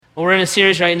Well, we're in a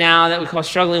series right now that we call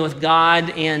Struggling with God,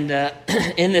 and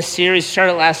in this series,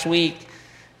 started last week,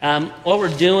 what we're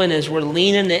doing is we're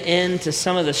leaning into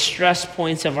some of the stress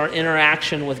points of our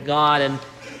interaction with God, and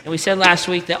we said last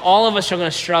week that all of us are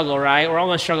going to struggle, right? We're all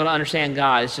going to struggle to understand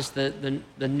God. It's just the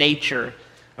nature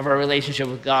of our relationship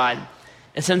with God.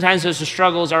 And sometimes those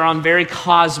struggles are on very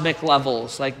cosmic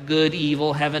levels, like good,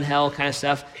 evil, heaven, hell kind of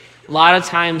stuff. A lot of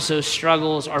times those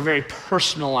struggles are very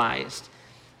personalized.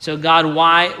 So God,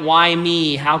 why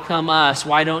me? How come us?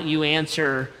 Why don't you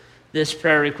answer this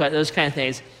prayer request? Those kind of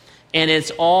things. And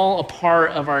it's all a part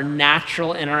of our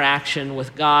natural interaction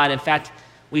with God. In fact,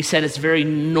 we said it's very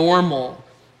normal.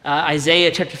 Isaiah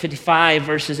chapter 55,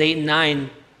 verses 8 and 9,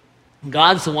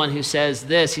 God's the one who says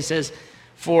this. He says,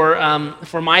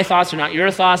 For my thoughts are not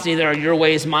your thoughts, neither are your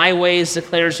ways my ways,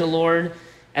 declares the Lord.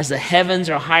 As the heavens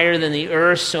are higher than the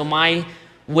earth, so my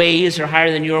ways are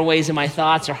higher than your ways, and my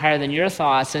thoughts are higher than your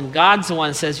thoughts. And God's the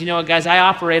one that says, you know what, guys, I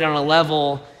operate on a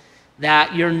level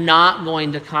that you're not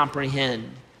going to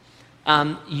comprehend.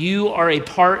 You are a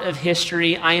part of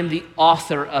history. I am the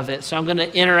author of it. So I'm going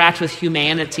to interact with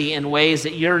humanity in ways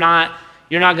that you're not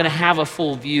going to have a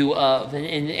full view of,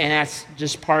 and that's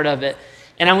just part of it.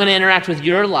 And I'm going to interact with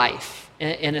your life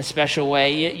in a special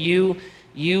way.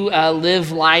 You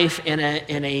live life in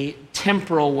a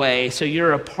temporal way, so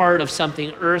you're a part of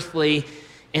something earthly,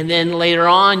 and then later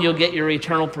on you'll get your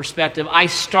eternal perspective. I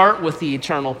start with the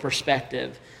eternal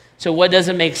perspective. So what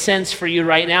doesn't make sense for you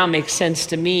right now makes sense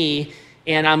to me,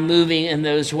 and I'm moving in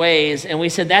those ways. And we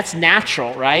said that's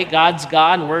natural, right? God's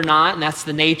God and we're not, and that's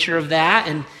the nature of that.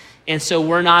 And so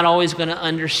we're not always going to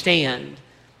understand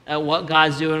what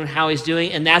God's doing and how he's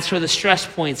doing, and that's where the stress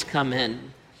points come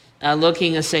in.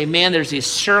 Looking and say, man, there's these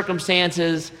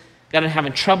circumstances, I'm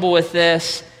having trouble with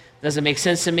this, doesn't make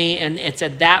sense to me, and it's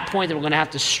at that point that we're going to have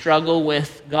to struggle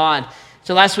with God.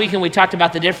 So last weekend we talked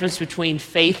about the difference between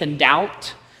faith and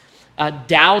doubt.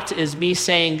 Doubt is me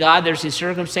saying, God, there's these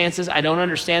circumstances, I don't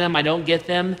understand them, I don't get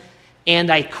them, and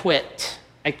I quit.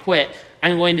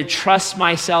 I'm going to trust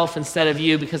myself instead of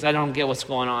you because I don't get what's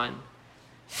going on.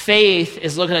 Faith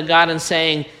is looking at God and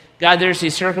saying, God, there's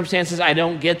these circumstances, I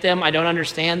don't get them, I don't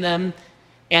understand them,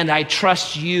 and I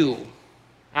trust you.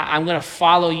 I'm going to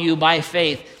follow you by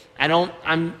faith.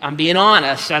 I'm being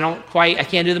honest, I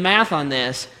can't do the math on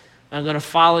this. I'm going to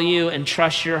follow you and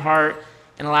trust your heart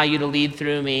and allow you to lead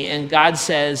through me. And God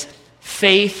says,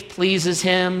 faith pleases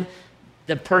him.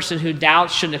 The person who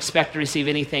doubts shouldn't expect to receive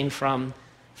anything from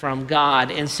God.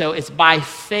 And so it's by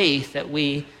faith that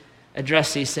we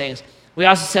address these things. We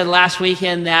also said last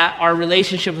weekend that our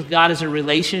relationship with God is a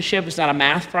relationship. It's not a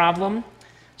math problem.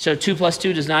 So 2 +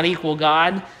 2 does not equal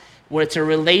God. Where it's a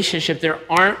relationship, there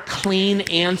aren't clean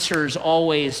answers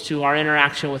always to our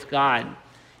interaction with God.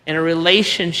 In a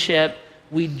relationship,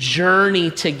 we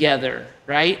journey together,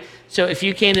 right? So if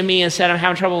you came to me and said, I'm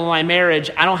having trouble with my marriage,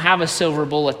 I don't have a silver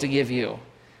bullet to give you.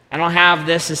 I don't have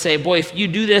this to say, boy, if you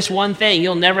do this one thing,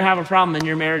 you'll never have a problem in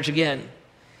your marriage again.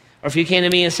 Or if you came to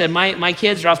me and said, my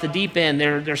kids are off the deep end,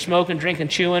 they're smoking, drinking,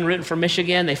 chewing, rooting for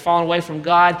Michigan, they've fallen away from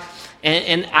God,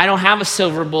 and I don't have a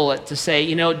silver bullet to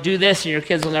say, do this and your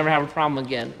kids will never have a problem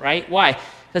again, right? Why?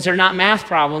 Because they're not math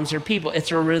problems, they're people.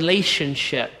 It's a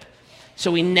relationship.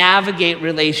 So we navigate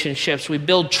relationships, we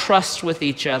build trust with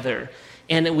each other,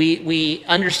 and we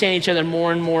understand each other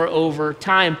more and more over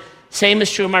time. Same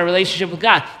is true in my relationship with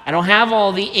God. I don't have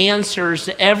all the answers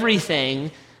to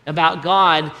everything about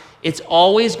God. It's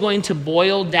always going to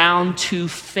boil down to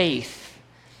faith.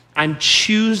 I'm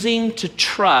choosing to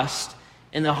trust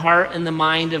in the heart and the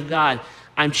mind of God.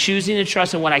 I'm choosing to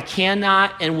trust in what I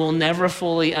cannot and will never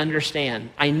fully understand.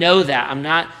 I know that. I'm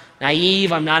not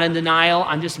naive. I'm not in denial.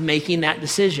 I'm just making that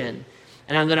decision.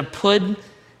 And I'm going to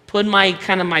put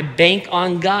my bank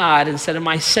on God instead of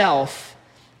myself.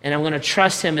 And I'm going to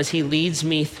trust him as he leads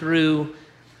me through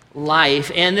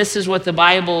life. And this is what the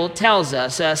Bible tells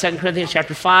us. 2 Corinthians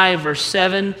chapter 5, verse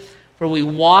 7, where we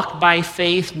walk by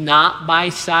faith, not by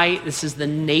sight. This is the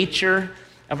nature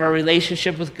of our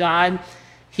relationship with God.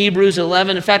 Hebrews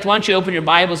 11. In fact, why don't you open your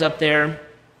Bibles up there?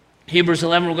 Hebrews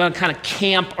 11. We're going to kind of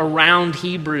camp around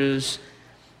Hebrews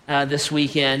this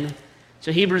weekend.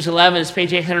 So Hebrews 11 is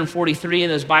page 843 in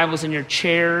those Bibles in your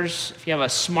chairs. If you have a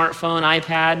smartphone,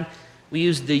 iPad, we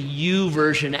use the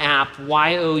YouVersion app,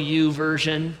 Y-O-U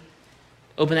version.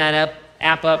 Open that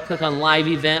app up, click on live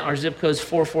event. Our zip code is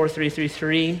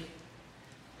 44333.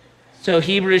 So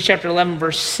Hebrews chapter 11,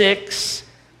 verse 6.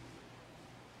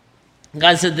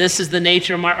 God said, this is the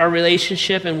nature of our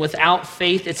relationship, and without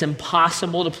faith, it's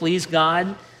impossible to please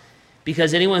God,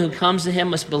 because anyone who comes to him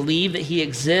must believe that he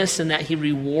exists and that he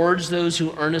rewards those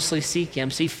who earnestly seek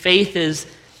him. See, faith is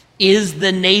is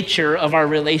the nature of our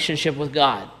relationship with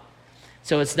God.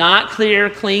 So it's not clear,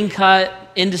 clean-cut,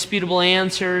 indisputable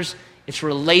answers. It's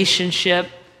relationship,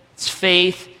 it's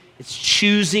faith, it's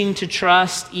choosing to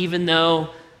trust even though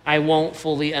I won't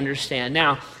fully understand.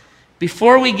 Now,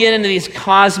 before we get into these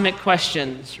cosmic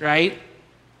questions, right,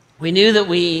 we knew that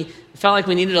we felt like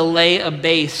we needed to lay a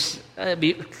base,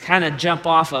 kind of jump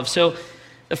off of. So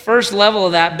the first level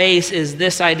of that base is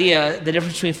this idea, the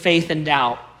difference between faith and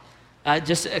doubt.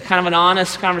 Just a kind of an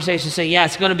honest conversation saying, yeah,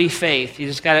 it's going to be faith.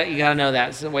 You got to know that.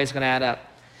 It's the way it's going to add up.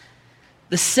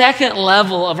 The second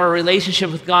level of our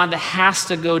relationship with God that has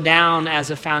to go down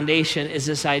as a foundation is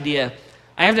this idea.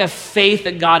 I have to have faith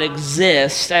that God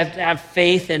exists. I have to have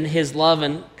faith in his love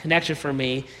and connection for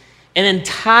me. And then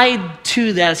tied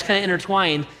to that, it's kind of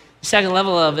intertwined, the second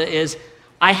level of it is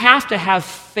I have to have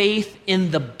faith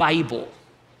in the Bible.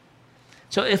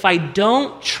 So if I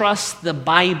don't trust the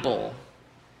Bible,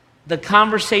 the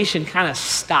conversation kind of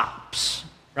stops,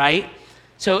 right?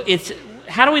 So it's,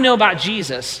 how do we know about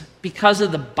Jesus? Because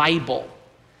of the Bible.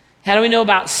 How do we know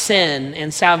about sin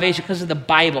and salvation? Because of the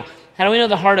Bible. How do we know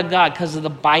the heart of God? Because of the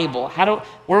Bible.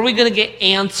 Where are we going to get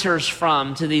answers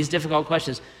from to these difficult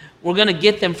questions? We're going to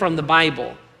get them from the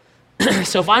Bible.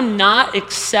 So if I'm not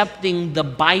accepting the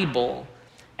Bible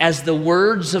as the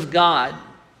words of God,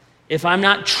 if I'm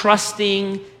not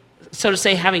trusting, so to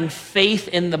say, having faith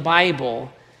in the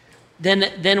Bible,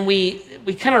 then we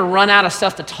kind of run out of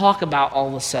stuff to talk about all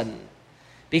of a sudden.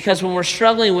 Because when we're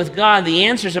struggling with God, the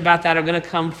answers about that are going to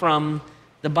come from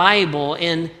the Bible.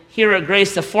 And here at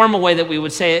Grace, the formal way that we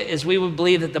would say it is we would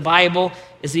believe that the Bible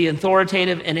is the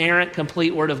authoritative, inerrant,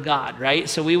 complete Word of God, right?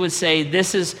 So we would say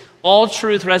this is, all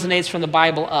truth resonates from the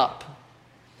Bible up.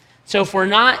 So if we're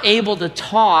not able to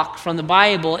talk from the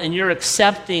Bible and you're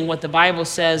accepting what the Bible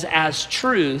says as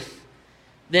truth,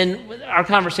 then our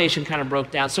conversation kind of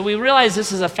broke down. So we realized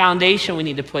this is a foundation we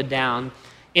need to put down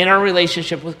in our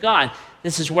relationship with God.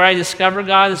 This is where I discover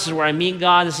God. This is where I meet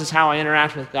God. This is how I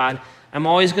interact with God. I'm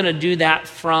always going to do that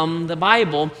from the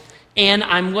Bible, and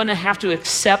I'm going to have to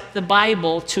accept the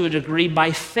Bible to a degree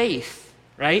by faith,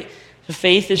 right? So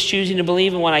faith is choosing to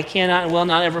believe in what I cannot and will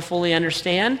not ever fully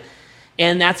understand,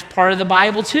 and that's part of the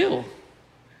Bible too,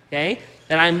 okay?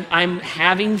 That I'm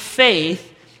having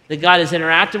faith that God has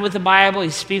interacted with the Bible, he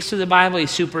speaks through the Bible, he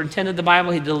superintended the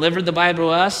Bible, he delivered the Bible to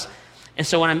us. And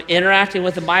so when I'm interacting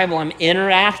with the Bible, I'm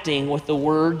interacting with the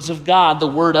words of God. The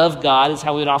Word of God is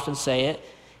how we would often say it.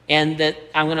 And that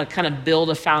I'm going to kind of build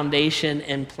a foundation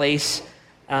and place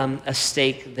a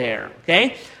stake there,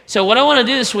 okay? So what I want to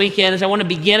do this weekend is I want to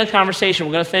begin a conversation.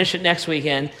 We're going to finish it next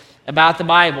weekend about the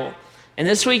Bible. And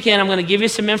this weekend, I'm going to give you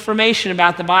some information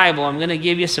about the Bible. I'm going to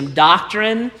give you some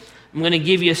doctrine. I'm going to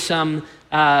give you some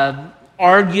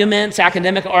arguments,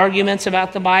 academic arguments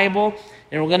about the Bible.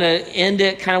 And we're going to end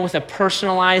it kind of with a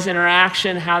personalized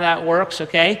interaction, how that works,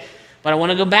 okay? But I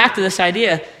want to go back to this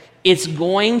idea. It's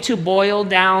going to boil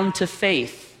down to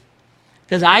faith.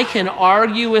 Because I can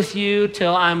argue with you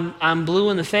till I'm blue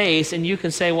in the face, and you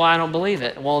can say, well, I don't believe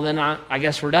it. Well, then I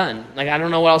guess we're done. Like, I don't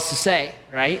know what else to say,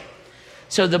 right?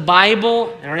 So the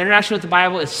Bible, and our interaction with the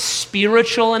Bible is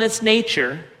spiritual in its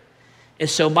nature. And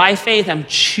so by faith, I'm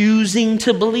choosing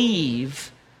to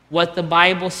believe what the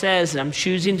Bible says, and I'm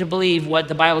choosing to believe what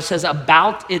the Bible says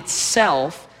about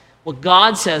itself, what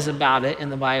God says about it in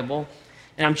the Bible,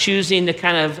 and I'm choosing to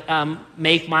kind of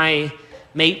make my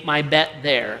bet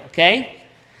there, okay?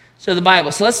 So the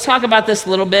Bible. So let's talk about this a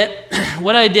little bit.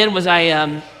 What I did was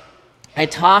I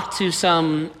talked to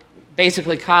some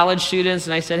basically college students,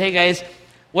 and I said, hey guys,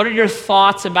 what are your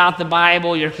thoughts about the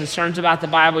Bible, your concerns about the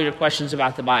Bible, your questions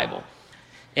about the Bible?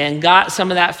 And got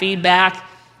some of that feedback,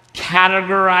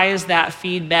 categorize that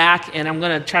feedback, and I'm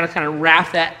going to try to kind of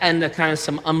wrap that into kind of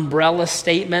some umbrella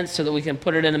statements so that we can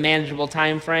put it in a manageable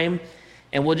time frame,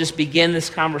 and we'll just begin this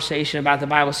conversation about the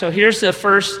Bible. So here's the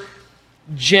first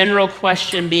general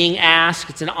question being asked.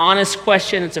 It's an honest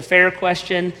question, it's a fair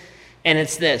question, and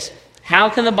it's this. How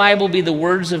can the Bible be the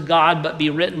words of God but be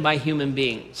written by human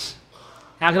beings?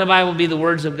 How can the Bible be the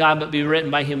words of God but be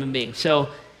written by human beings? So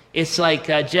it's like,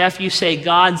 Jeff, you say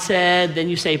God said, then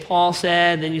you say Paul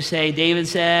said, then you say David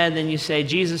said, then you say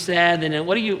Jesus said, then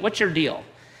what's your deal?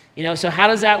 You know, so how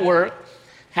does that work?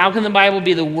 How can the Bible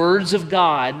be the words of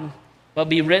God but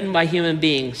be written by human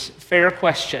beings? Fair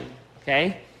question,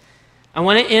 okay? I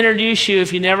want to introduce you,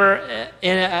 if you never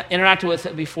interacted with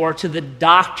it before, to the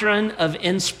doctrine of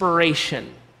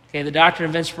inspiration, okay, the doctrine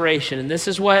of inspiration. And this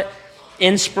is what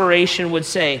inspiration would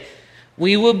say.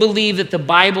 We would believe that the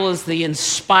Bible is the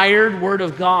inspired Word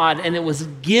of God, and it was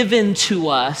given to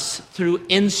us through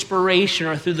inspiration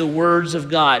or through the words of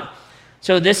God.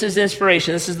 So this is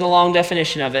inspiration. This is the long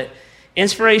definition of it.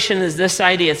 Inspiration is this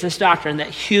idea, it's this doctrine that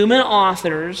human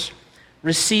authors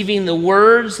receiving the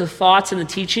words, the thoughts, and the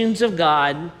teachings of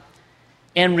God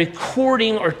and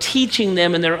recording or teaching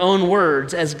them in their own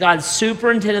words as God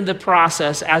superintended the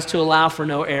process as to allow for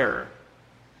no error.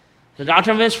 The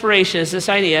doctrine of inspiration is this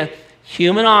idea: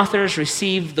 human authors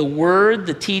receive the word,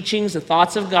 the teachings, the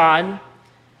thoughts of God,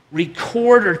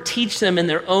 record or teach them in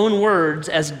their own words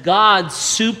as God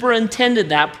superintended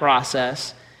that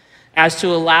process as to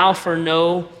allow for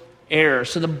no error.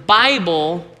 So the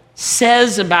Bible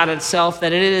says about itself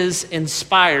that it is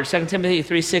inspired. 2 Timothy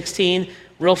 3:16,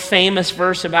 real famous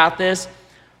verse about this.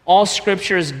 All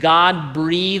scripture is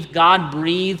God-breathed.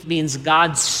 God-breathed means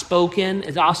God spoken.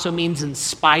 It also means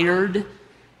inspired. It's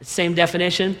the same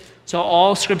definition. So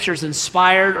all scripture is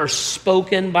inspired or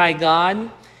spoken by God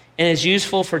and is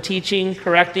useful for teaching,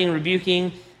 correcting,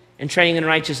 rebuking, and training in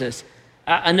righteousness.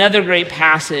 Another great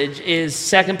passage is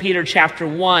 2 Peter chapter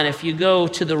 1. If you go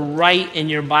to the right in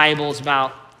your Bibles,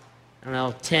 about,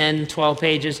 10, 12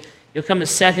 pages, you'll come to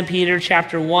 2 Peter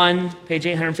chapter 1, page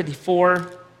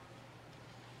 854,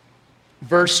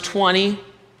 verse 20.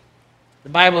 The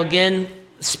Bible again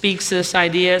speaks this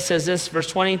idea. It says this, verse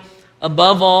 20,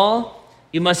 above all,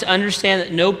 you must understand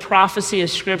that no prophecy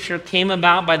of Scripture came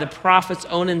about by the prophet's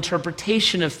own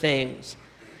interpretation of things.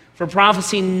 For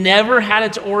prophecy never had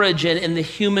its origin in the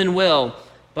human will,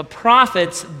 but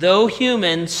prophets, though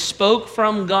human, spoke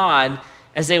from God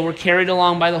as they were carried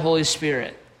along by the Holy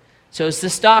Spirit. So it's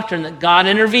this doctrine that God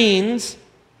intervenes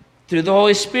through the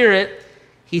Holy Spirit.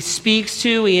 He speaks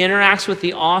to, he interacts with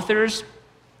the authors.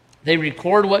 They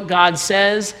record what God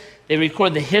says. They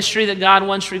record the history that God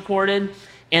once recorded.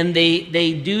 And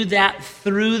they do that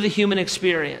through the human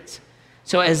experience.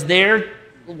 So as they're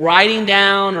writing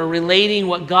down or relating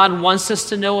what God wants us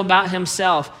to know about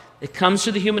himself, it comes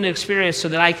through the human experience so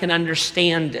that I can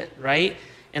understand it, right?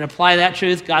 And apply that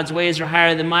truth. God's ways are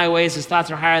higher than my ways. His thoughts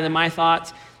are higher than my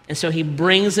thoughts. And so he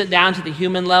brings it down to the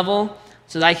human level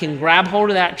so that I can grab hold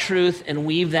of that truth and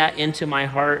weave that into my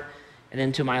heart and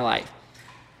into my life.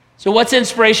 So what's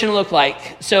inspiration look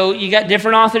like? So you got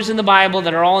different authors in the Bible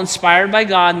that are all inspired by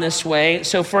God in this way.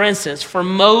 So for instance, for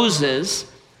Moses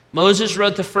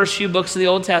wrote the first few books of the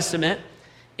Old Testament.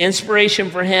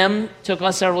 Inspiration for him took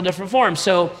on several different forms.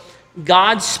 So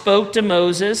God spoke to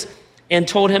Moses and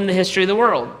told him the history of the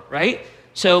world, right?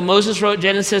 So Moses wrote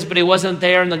Genesis, but he wasn't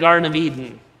there in the Garden of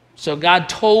Eden. So God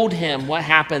told him what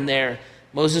happened there.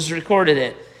 Moses recorded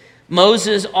it.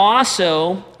 Moses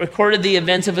also recorded the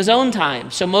events of his own time.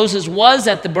 So Moses was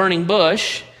at the burning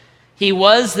bush. He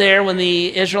was there when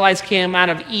the Israelites came out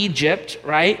of Egypt,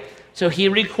 right? So he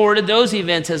recorded those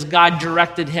events as God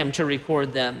directed him to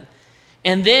record them.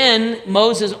 And then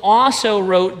Moses also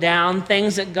wrote down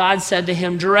things that God said to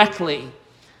him directly.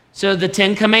 So the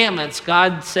 10 Commandments,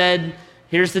 God said,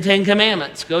 here's the 10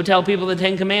 Commandments. Go tell people the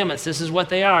 10 Commandments. This is what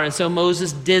they are. And so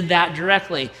Moses did that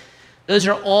directly. Those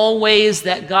are all ways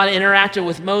that God interacted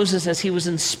with Moses as he was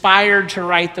inspired to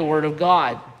write the Word of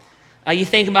God. You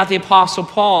think about the Apostle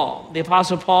Paul. The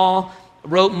Apostle Paul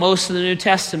wrote most of the New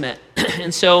Testament.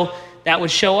 And so that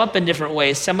would show up in different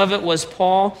ways. Some of it was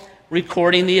Paul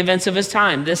recording the events of his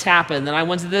time. This happened, then I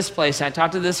went to this place, I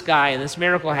talked to this guy, and this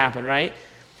miracle happened, right?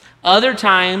 Other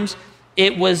times,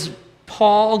 it was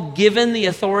Paul given the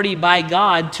authority by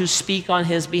God to speak on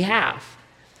his behalf.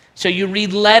 So you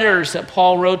read letters that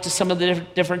Paul wrote to some of the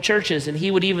different churches, and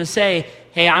he would even say,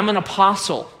 hey, I'm an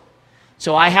apostle,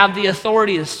 so I have the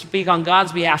authority to speak on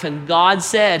God's behalf, and God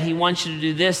said he wants you to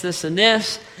do this, this, and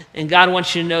this, and God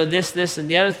wants you to know this, this, and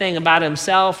the other thing about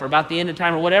himself or about the end of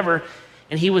time or whatever,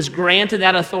 and he was granted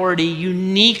that authority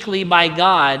uniquely by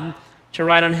God to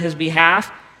write on his behalf.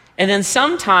 And then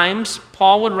sometimes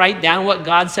Paul would write down what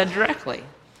God said directly.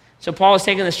 So Paul was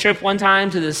taking this trip one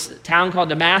time to this town called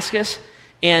Damascus,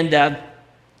 and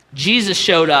Jesus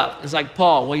showed up. It's like,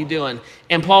 Paul, what are you doing?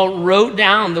 And Paul wrote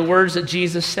down the words that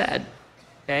Jesus said,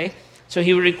 okay? So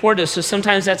he would record this. So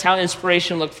sometimes that's how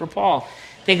inspiration looked for Paul.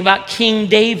 Think about King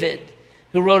David,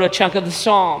 who wrote a chunk of the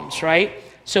Psalms, right?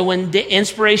 So when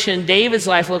inspiration in David's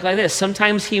life looked like this,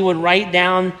 sometimes he would write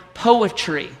down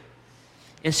poetry.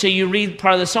 And so you read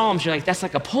part of the Psalms, you're like, that's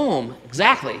like a poem.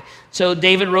 Exactly. So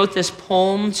David wrote this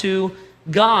poem to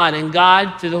God, and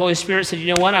God, through the Holy Spirit, said,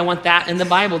 you know what? I want that in the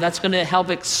Bible. That's going to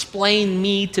help explain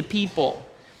me to people.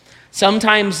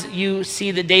 Sometimes you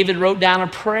see that David wrote down a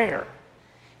prayer.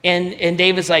 And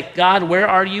David's like, God, where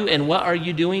are you, and what are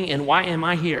you doing, and why am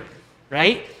I here?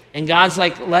 Right? And God's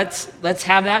like, let's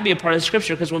have that be a part of the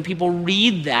Scripture, because when people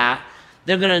read that,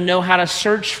 they're going to know how to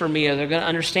search for me, or they're going to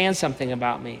understand something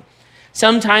about me.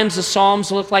 Sometimes the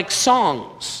Psalms look like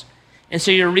songs. And so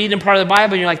you're reading part of the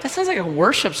Bible and you're like, that sounds like a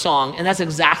worship song. And that's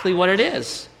exactly what it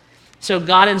is. So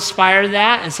God inspired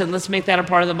that and said, let's make that a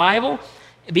part of the Bible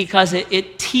because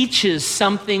it teaches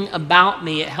something about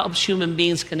me. It helps human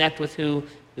beings connect with who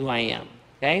I am,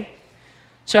 okay?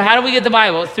 So how do we get the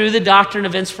Bible? Through the doctrine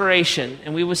of inspiration.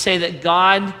 And we would say that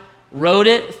God wrote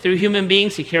it through human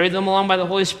beings. He carried them along by the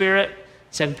Holy Spirit.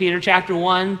 2 Peter chapter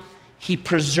 1. He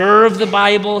preserved the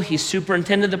Bible. He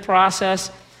superintended the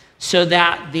process so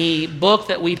that the book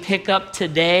that we pick up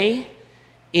today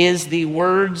is the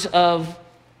words of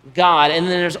God. And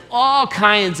then there's all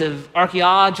kinds of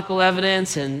archaeological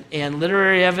evidence and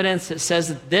literary evidence that says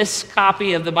that this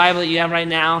copy of the Bible that you have right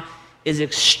now is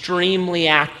extremely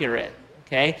accurate,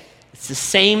 okay? It's the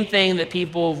same thing that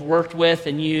people have worked with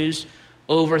and used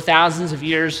over thousands of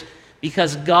years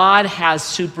because God has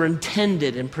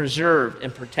superintended and preserved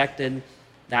and protected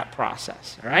that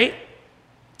process, all right?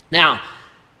 Now,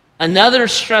 another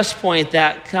stress point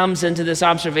that comes into this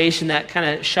observation that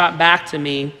kind of shot back to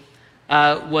me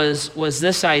was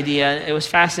this idea. It was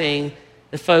fascinating.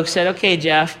 The folks said, okay,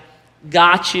 Jeff,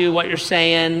 got you what you're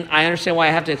saying. I understand why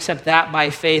I have to accept that by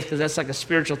faith because that's like a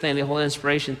spiritual thing, the whole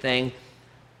inspiration thing.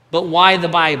 But why the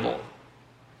Bible?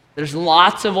 There's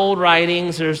lots of old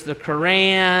writings. There's the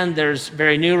Quran. There's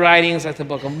very new writings like the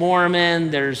Book of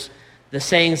Mormon. There's the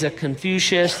sayings of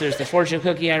Confucius. There's the fortune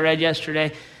cookie I read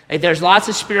yesterday. Like, there's lots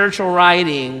of spiritual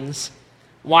writings.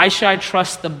 Why should I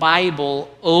trust the Bible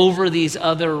over these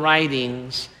other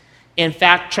writings? In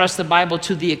fact, trust the Bible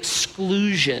to the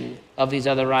exclusion of these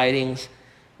other writings.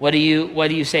 What do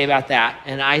you say about that?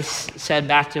 And I said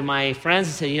back to my friends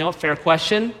and said, you know what, fair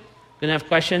question. Good enough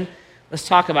question. Let's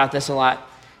talk about this a lot.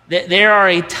 There are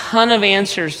a ton of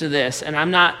answers to this, and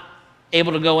I'm not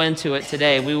able to go into it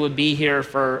today. We would be here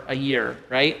for a year,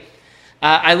 right?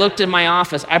 I looked in my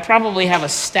office. I probably have a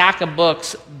stack of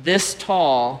books this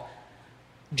tall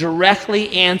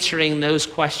directly answering those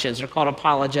questions. They're called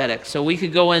apologetics. So we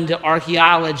could go into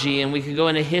archaeology, and we could go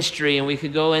into history, and we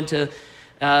could go into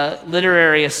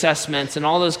literary assessments and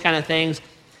all those kind of things.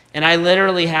 And I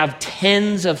literally have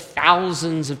tens of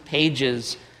thousands of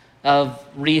pages of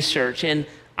research. And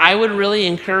I would really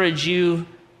encourage you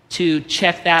to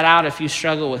check that out if you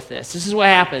struggle with this. This is what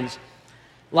happens.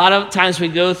 A lot of times we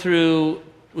grew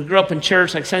up in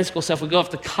church, like Sunday school stuff, we go off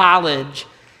to college,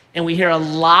 and we hear a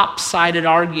lopsided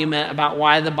argument about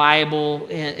why the Bible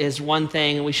is one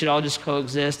thing, and we should all just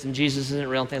coexist, and Jesus isn't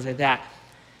real, and things like that.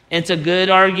 And it's a good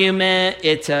argument,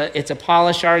 it's a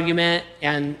polished argument,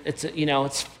 and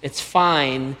it's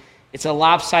fine. It's a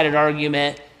lopsided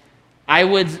argument. I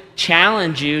would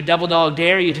challenge you, double dog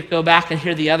dare you, to go back and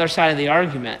hear the other side of the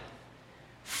argument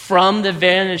from the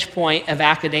vantage point of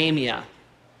academia,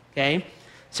 okay?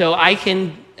 So I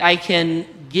can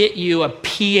get you a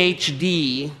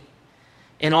PhD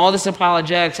in all this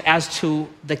apologetics as to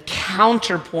the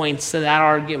counterpoints to that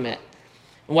argument.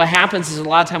 And what happens is a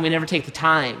lot of time we never take the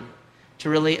time to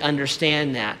really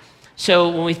understand that. So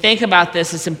when we think about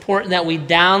this, it's important that we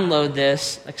download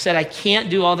this. Like I said, I can't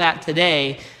do all that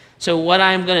today. So what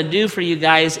I'm going to do for you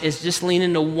guys is just lean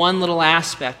into one little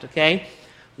aspect, okay?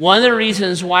 One of the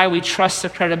reasons why we trust the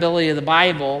credibility of the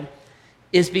Bible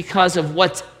is because of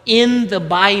what's in the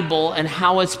Bible and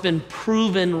how it's been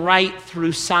proven right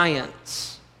through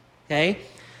science, okay?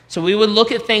 So we would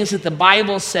look at things that the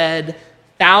Bible said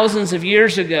thousands of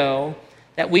years ago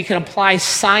that we can apply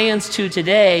science to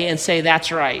today and say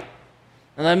that's right.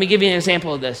 And let me give you an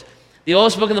example of this. The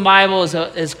oldest book in the Bible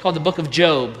is called the Book of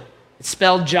Job. It's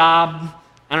spelled Job.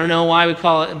 I don't know why we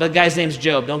call it, but the guy's name's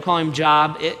Job. Don't call him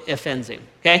Job. It offends him,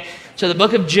 okay? So the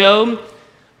Book of Job,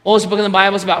 oldest book in the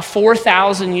Bible, is about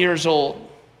 4,000 years old,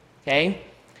 okay?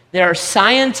 There are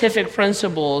scientific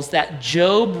principles that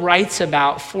Job writes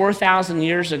about 4,000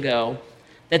 years ago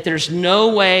that there's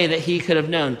no way that he could have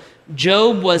known.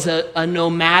 Job was a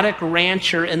nomadic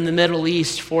rancher in the Middle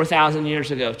East 4,000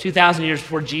 years ago, 2,000 years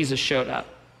before Jesus showed up.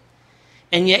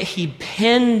 And yet he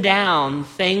penned down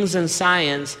things in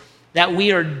science that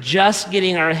we are just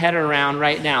getting our head around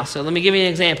right now. So let me give you an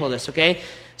example of this, okay?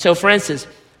 So for instance,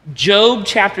 Job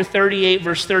chapter 38,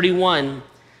 verse 31,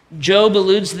 Job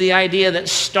alludes to the idea that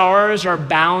stars are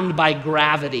bound by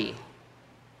gravity.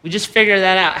 We just figured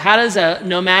that out. How does a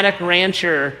nomadic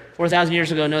rancher 4,000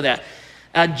 years ago know that?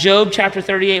 Job chapter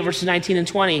 38, verses 19 and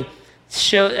 20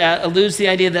 alludes to the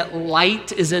idea that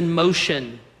light is in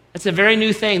motion. It's a very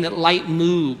new thing that light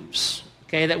moves,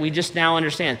 okay, that we just now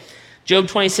understand. Job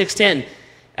 26:10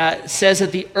 says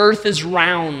that the earth is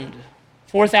round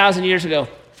 4,000 years ago.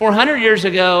 400 years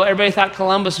ago, everybody thought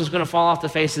Columbus was going to fall off the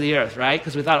face of the earth, right?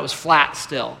 Because we thought it was flat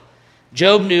still.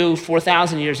 Job knew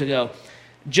 4,000 years ago.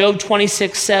 Job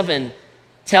 26:7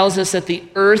 tells us that the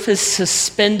earth is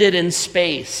suspended in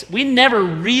space. We never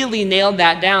really nailed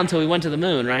that down until we went to the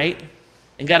moon, right?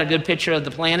 And got a good picture of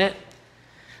the planet.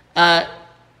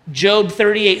 Job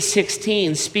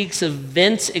 38:16 speaks of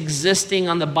vents existing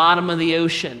on the bottom of the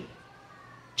ocean.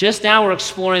 Just now we're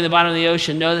exploring the bottom of the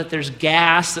ocean. Know that there's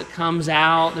gas that comes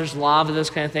out, there's lava, those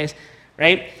kind of things,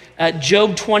 right?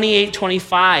 Job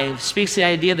 28:25 speaks the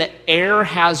idea that air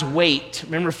has weight.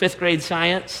 Remember 5th grade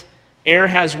science? Air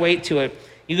has weight to it.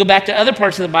 You go back to other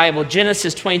parts of the Bible.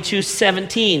 Genesis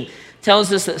 22:17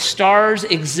 tells us that stars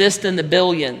exist in the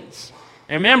billions.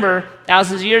 And remember,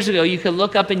 thousands of years ago, you could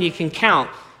look up and you can count.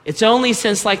 It's only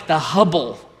since like the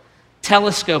Hubble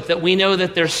telescope that we know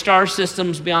that there's star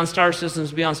systems beyond star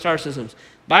systems beyond star systems.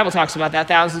 The Bible talks about that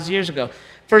thousands of years ago.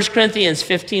 1 Corinthians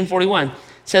 15:41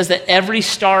 says that every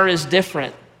star is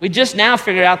different. We just now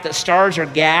figured out that stars are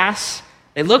gas.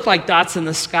 They look like dots in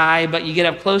the sky, but you get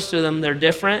up close to them, they're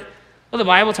different. Well, the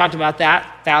Bible talked about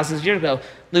that thousands of years ago.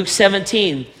 Luke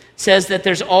 17 says that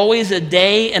there's always a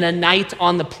day and a night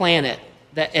on the planet.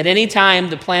 That at any time,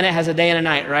 the planet has a day and a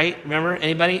night, right? Remember?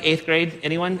 Anybody? 8th grade?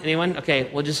 Anyone? Okay,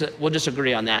 we'll just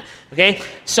agree on that. Okay?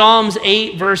 Psalms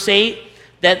 8, verse 8,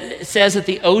 that says that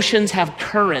the oceans have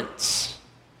currents.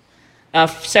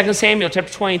 2 Samuel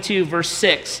chapter 22, verse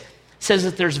 6, says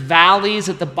that there's valleys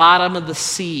at the bottom of the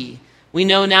sea. We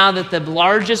know now that the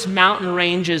largest mountain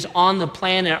ranges on the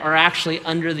planet are actually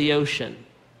under the ocean,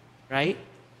 right?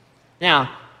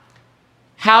 Now,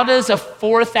 how does a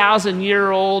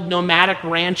 4,000-year-old nomadic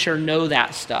rancher know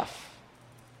that stuff?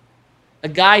 A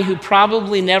guy who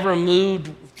probably never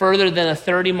moved further than a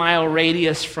 30-mile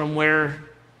radius from where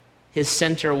his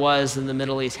center was in the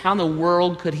Middle East. How in the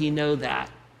world could he know that?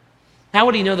 How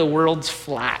would he know the world's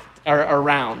flat or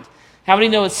round? How would he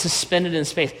know it's suspended in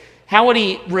space? How would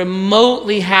he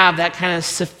remotely have that kind of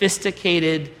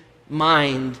sophisticated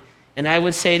mind? And I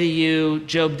would say to you,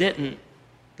 Job didn't.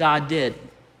 God did.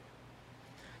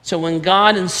 So when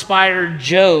God inspired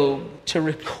Job to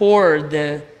record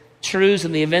the truths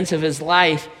and the events of his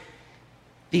life,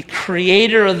 the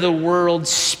creator of the world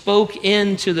spoke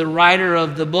into the writer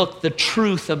of the book the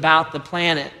truth about the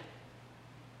planet.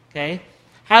 Okay?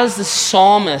 How does the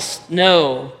psalmist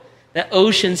know that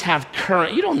oceans have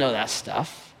current? You don't know that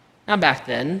stuff. Not back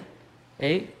then.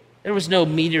 Okay? There was no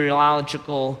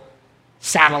meteorological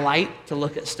satellite to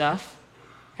look at stuff.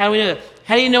 How do we know that?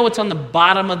 How do you know what's on the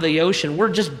bottom of the ocean? We're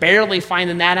just barely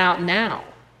finding that out now.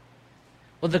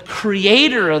 Well, the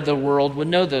creator of the world would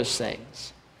know those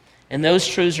things. And those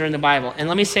truths are in the Bible. And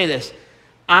let me say this.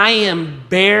 I am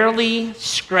barely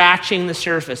scratching the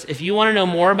surface. If you want to know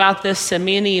more about this, send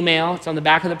me an email. It's on the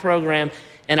back of the program.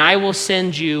 And I will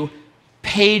send you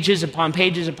pages upon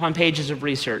pages upon pages of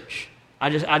research.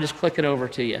 I'll just click it over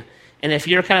to you. And if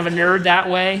you're kind of a nerd that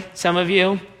way, some of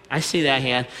you, I see that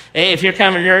hand. Hey, if you're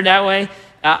kind of a nerd that way,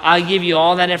 I'll give you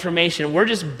all that information. We're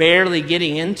just barely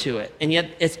getting into it. And yet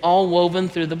it's all woven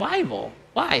through the Bible.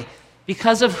 Why?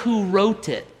 Because of who wrote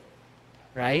it,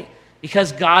 right?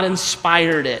 Because God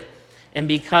inspired it. And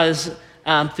because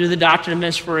through the doctrine of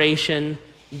inspiration,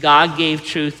 God gave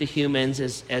truth to humans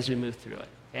as we move through it,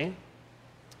 okay?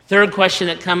 Third question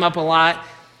that come up a lot,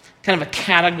 kind of a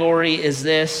category, is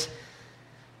this.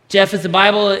 Jeff, if the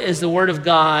Bible is the Word of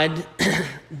God,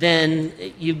 then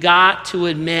you've got to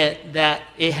admit that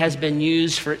it has been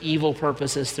used for evil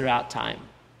purposes throughout time.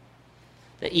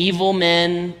 The evil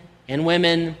men and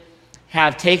women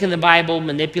have taken the Bible,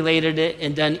 manipulated it,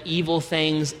 and done evil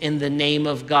things in the name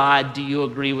of God. Do you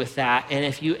agree with that? And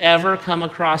if you ever come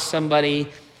across somebody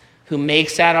who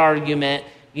makes that argument,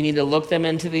 you need to look them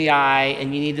into the eye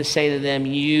and you need to say to them,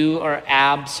 you are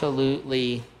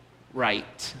absolutely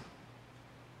right.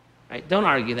 Right? Don't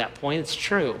argue that point. It's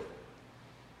true.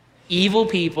 Evil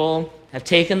people have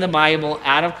taken the Bible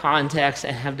out of context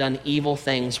and have done evil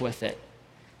things with it.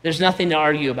 There's nothing to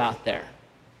argue about there.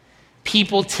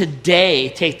 People today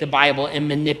take the Bible and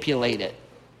manipulate it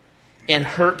and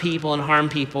hurt people and harm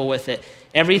people with it.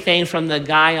 Everything from the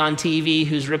guy on TV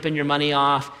who's ripping your money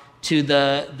off to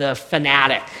the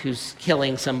fanatic who's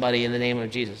killing somebody in the name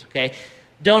of Jesus, okay?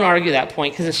 Don't argue that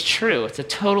point because it's true. It's a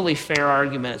totally fair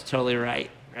argument. It's totally right?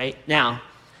 Now,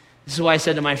 this is why I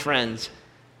said to my friends,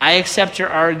 I accept your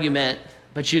argument,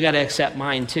 but you got to accept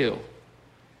mine too.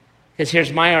 Because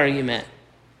here's my argument.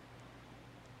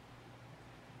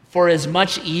 For as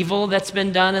much evil that's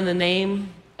been done in the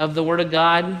name of the Word of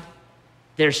God,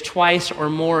 there's twice or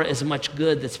more as much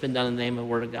good that's been done in the name of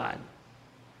the Word of God.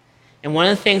 And one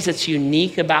of the things that's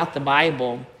unique about the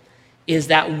Bible is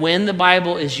that when the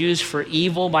Bible is used for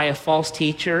evil by a false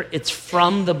teacher, it's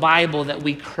from the Bible that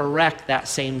we correct that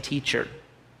same teacher.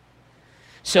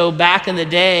 So back in the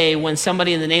day, when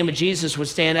somebody in the name of Jesus would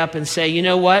stand up and say, you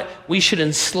know what, we should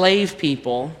enslave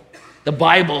people, the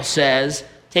Bible says,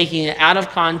 taking it out of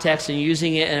context and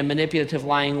using it in a manipulative,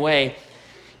 lying way,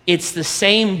 it's the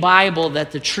same Bible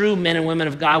that the true men and women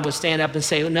of God would stand up and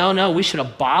say, no, we should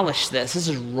abolish this. This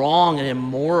is wrong and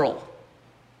immoral.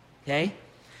 Okay?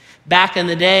 Back in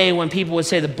the day when people would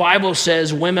say the Bible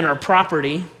says women are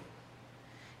property,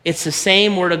 it's the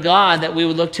same word of God that we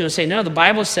would look to and say, no, the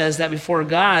Bible says that before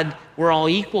God, we're all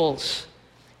equals.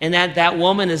 And that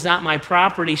woman is not my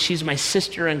property. She's my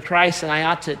sister in Christ, and I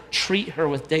ought to treat her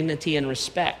with dignity and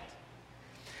respect.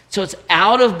 So it's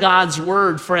out of God's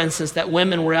word, for instance, that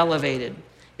women were elevated.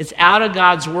 It's out of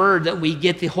God's word that we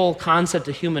get the whole concept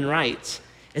of human rights.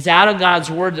 It's out of God's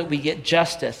word that we get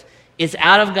justice. It's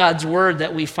out of God's word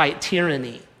that we fight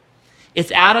tyranny.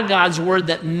 It's out of God's word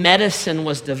that medicine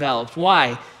was developed.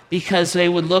 Why? Because they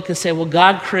would look and say, well,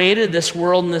 God created this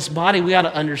world and this body. We ought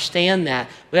to understand that.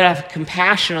 We ought to have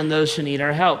compassion on those who need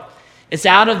our help. It's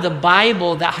out of the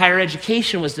Bible that higher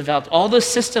education was developed. All those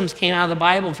systems came out of the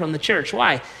Bible from the church.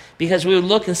 Why? Because we would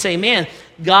look and say, man,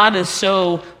 God is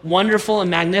so wonderful and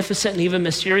magnificent and even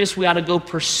mysterious. We ought to go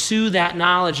pursue that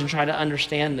knowledge and try to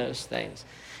understand those things.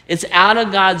 It's out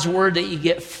of God's word that you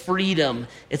get freedom.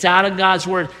 It's out of God's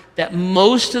word that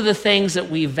most of the things that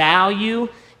we value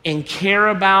and care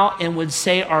about and would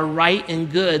say are right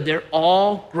and good, they're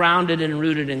all grounded and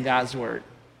rooted in God's word,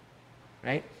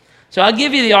 right? So I'll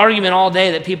give you the argument all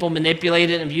day that people manipulate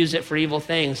it and use it for evil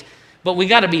things, but we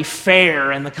got to be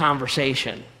fair in the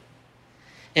conversation.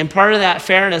 And part of that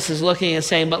fairness is looking and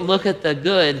saying, but look at the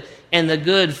good, and the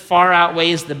good far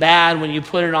outweighs the bad when you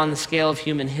put it on the scale of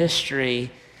human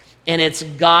history. And it's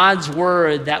God's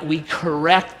word that we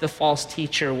correct the false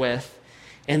teacher with,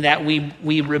 and that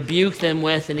we rebuke them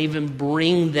with, and even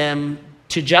bring them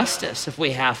to justice if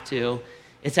we have to.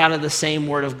 It's out of the same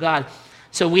word of God.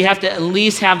 So we have to at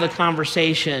least have the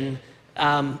conversation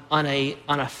on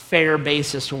a fair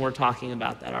basis when we're talking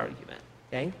about that argument,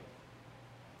 okay?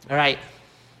 All right.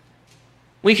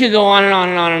 We could go on and on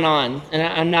and on and on, and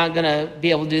I'm not going to be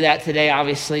able to do that today,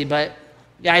 obviously, but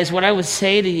guys, what I would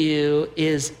say to you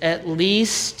is at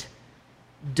least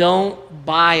don't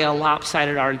buy a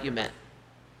lopsided argument.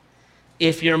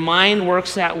 If your mind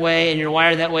works that way and you're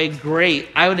wired that way, great.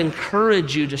 I would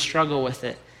encourage you to struggle with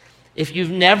it. If you've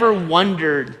never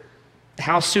wondered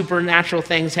how supernatural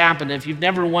things happen, if you've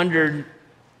never wondered,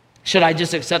 should I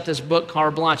just accept this book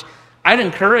carte blanche, I'd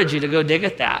encourage you to go dig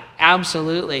at that.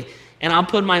 Absolutely. And I'll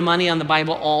put my money on the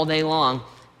Bible all day long.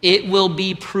 It will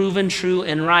be proven true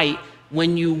and right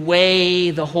when you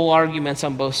weigh the whole arguments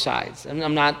on both sides. And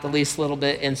I'm not the least little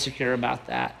bit insecure about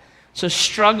that. So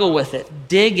struggle with it,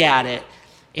 dig at it,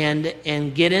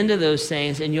 and get into those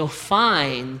things, and you'll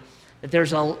find that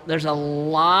there's a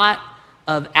lot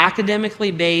of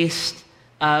academically based,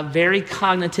 very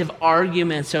cognitive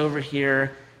arguments over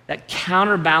here that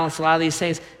counterbalance a lot of these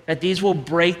things, that these will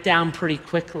break down pretty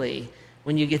quickly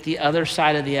when you get the other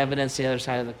side of the evidence, the other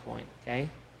side of the coin, okay?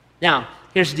 Now,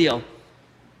 here's the deal.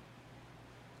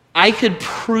 I could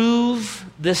prove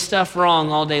this stuff wrong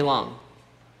all day long.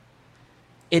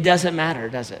 It doesn't matter,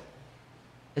 does it?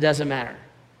 It doesn't matter.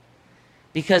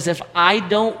 Because if I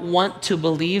don't want to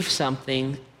believe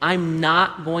something, I'm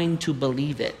not going to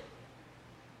believe it.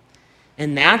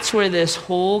 And that's where this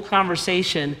whole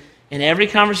conversation, and every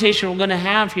conversation we're going to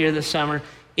have here this summer,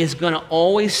 is going to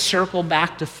always circle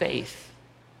back to faith.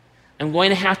 I'm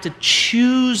going to have to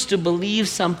choose to believe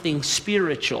something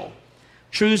spiritual,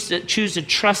 choose to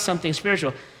trust something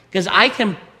spiritual, because I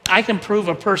can prove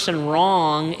a person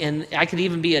wrong, and I could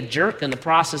even be a jerk in the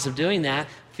process of doing that.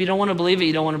 If you don't want to believe it,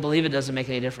 you don't want to believe it. It doesn't make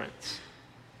any difference.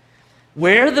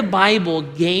 Where the Bible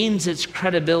gains its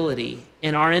credibility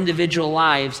in our individual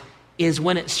lives is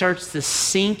when it starts to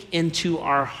sink into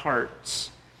our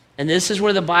hearts. And this is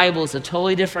where the Bible is a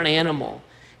totally different animal.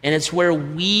 And it's where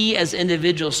we as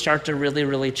individuals start to really,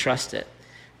 really trust it.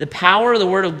 The power of the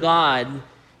Word of God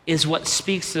is what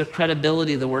speaks to the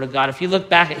credibility of the Word of God. If you look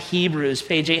back at Hebrews,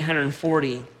 page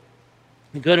 840,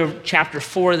 and go to chapter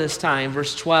 4 this time,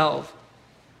 verse 12.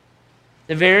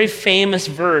 The very famous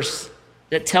verse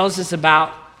that tells us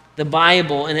about the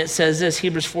Bible, and it says this,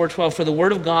 Hebrews 4:12, for the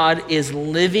Word of God is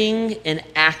living and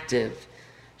active,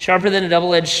 sharper than a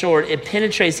double-edged sword. It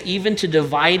penetrates even to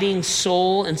dividing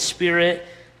soul and spirit,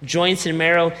 joints and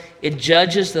marrow. It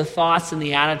judges the thoughts and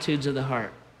the attitudes of the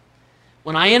heart.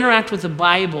 When I interact with the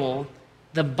Bible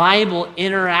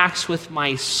interacts with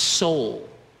my soul.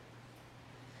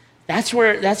 That's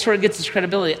where it gets its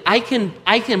credibility. I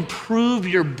can prove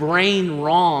your brain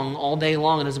wrong all day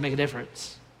long. It doesn't make a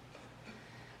difference.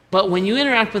 But when you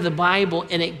interact with the Bible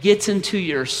and it gets into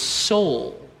your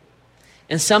soul,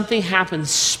 and something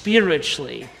happens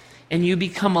spiritually, and you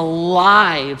become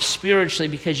alive spiritually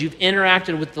because you've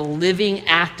interacted with the living,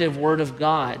 active Word of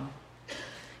God,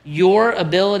 your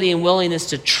ability and willingness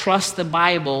to trust the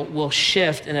Bible will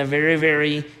shift in a very,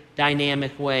 very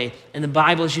dynamic way. And the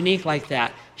Bible is unique like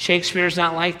that. Shakespeare's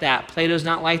not like that. Plato's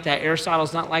not like that.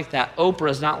 Aristotle's not like that.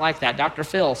 Oprah's not like that. Dr.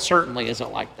 Phil certainly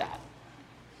isn't like that.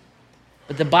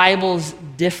 But the Bible's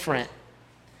different.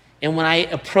 And when I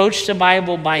approach the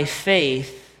Bible by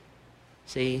faith,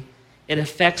 see, it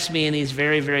affects me in these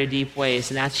very, very deep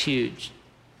ways, and that's huge.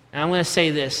 And I'm going to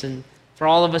say this, and for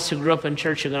all of us who grew up in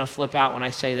church, you're going to flip out when I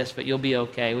say this, but you'll be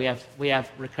okay. We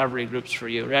have recovery groups for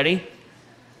you. Ready?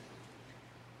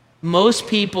 Most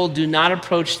people do not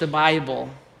approach the Bible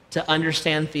to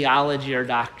understand theology or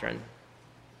doctrine.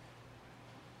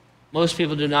 Most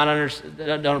people don't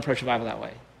approach the Bible that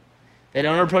way. They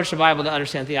don't approach the Bible to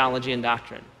understand theology and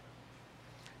doctrine.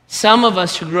 Some of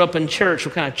us who grew up in church,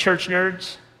 we're kind of church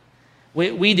nerds.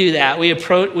 We do that. We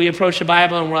approach the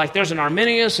Bible and we're like, there's an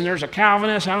Arminius and there's a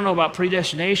Calvinist. I don't know about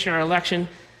predestination or election.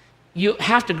 You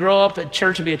have to grow up at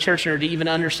church and be a church nerd to even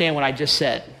understand what I just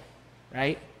said,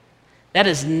 right? That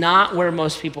is not where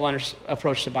most people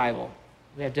approach the Bible.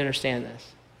 We have to understand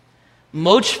this.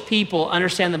 Most people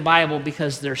understand the Bible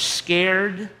because they're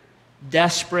scared,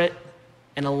 desperate,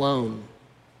 and alone.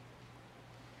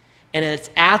 And it's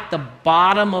at the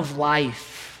bottom of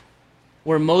life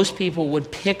where most people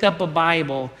would pick up a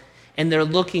Bible and they're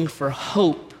looking for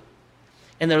hope,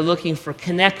 and they're looking for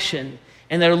connection,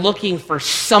 and they're looking for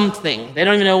something. They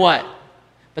don't even know what,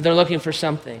 but they're looking for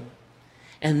something.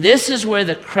 And this is where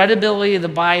the credibility of the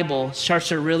Bible starts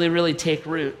to really, really take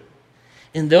root.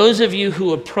 And those of you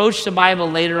who approach the Bible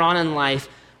later on in life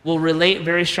will relate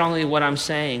very strongly to what I'm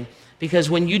saying. Because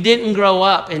when you didn't grow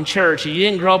up in church, and you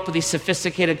didn't grow up with these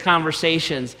sophisticated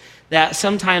conversations that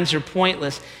sometimes are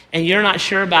pointless, and you're not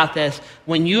sure about this,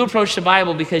 when you approached the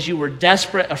Bible because you were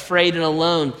desperate, afraid, and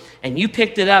alone, and you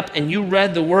picked it up and you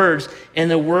read the words, and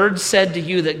the words said to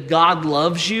you that God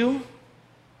loves you,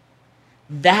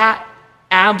 that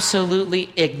absolutely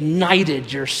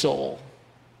ignited your soul.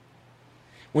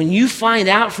 When you find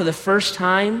out for the first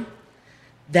time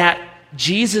that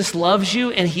Jesus loves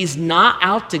you and he's not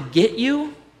out to get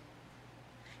you,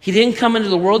 he didn't come into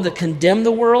the world to condemn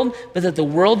the world, but that the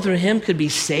world through him could be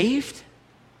saved,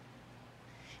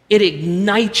 it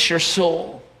ignites your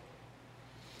soul.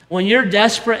 When you're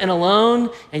desperate and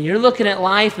alone and you're looking at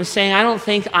life and saying, I don't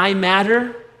think I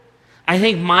matter, I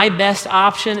think my best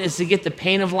option is to get the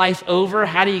pain of life over.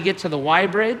 How do you get to the Y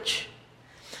bridge?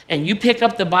 And you pick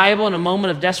up the Bible in a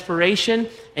moment of desperation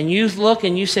and you look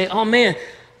and you say, oh man,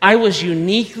 I was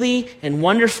uniquely and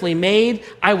wonderfully made.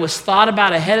 I was thought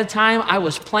about ahead of time. I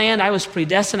was planned. I was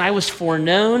predestined. I was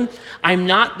foreknown. I'm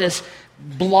not this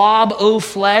blob o'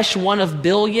 flesh, one of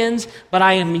billions, but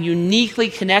I am uniquely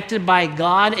connected by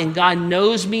God, and God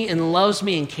knows me and loves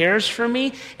me and cares for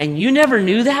me. And you never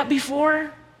knew that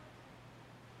before?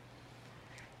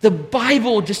 The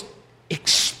Bible just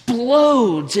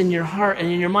explodes in your heart and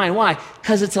in your mind. Why?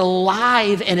 Because it's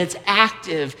alive and it's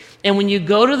active. And when you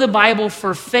go to the Bible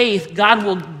for faith, God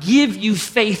will give you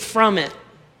faith from it.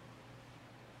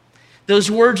 Those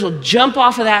words will jump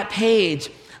off of that page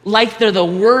like they're the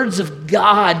words of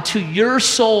God to your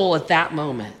soul at that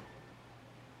moment.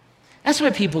 That's why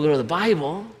people go to the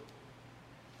Bible.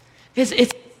 It's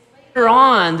later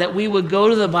on that we would go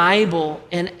to the Bible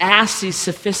and ask these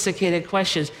sophisticated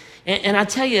questions. And I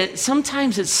tell you,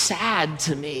 sometimes it's sad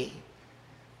to me.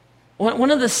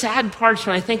 One of the sad parts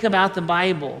when I think about the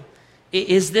Bible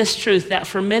is this truth, that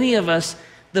for many of us,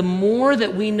 the more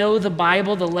that we know the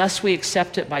Bible, the less we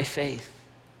accept it by faith.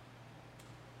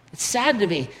 It's sad to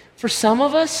me. For some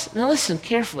of us, now listen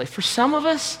carefully, for some of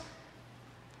us,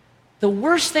 the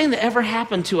worst thing that ever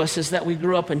happened to us is that we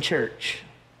grew up in church.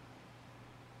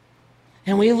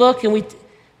 And we look and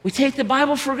we take the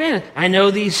Bible for granted. I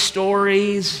know these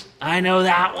stories. I know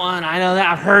that one. I know that.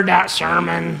 I've heard that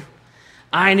sermon.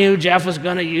 I knew Jeff was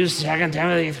going to use 2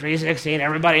 Timothy 3:16.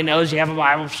 Everybody knows you have a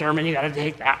Bible sermon. You got to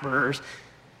take that verse.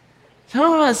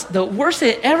 Some of us, the worst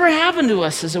thing that ever happened to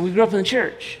us is that we grew up in the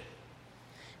church.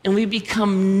 And we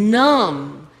become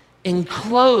numb and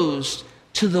closed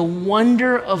to the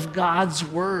wonder of God's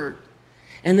word.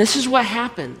 And this is what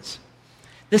happens.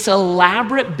 This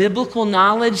elaborate biblical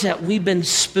knowledge that we've been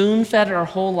spoon-fed our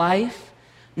whole life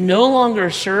no longer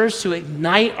serves to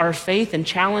ignite our faith and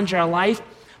challenge our life.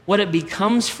 What it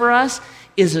becomes for us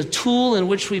is a tool in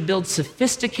which we build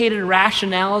sophisticated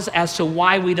rationales as to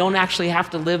why we don't actually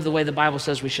have to live the way the Bible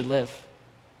says we should live.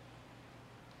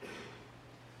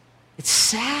 It's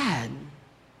sad.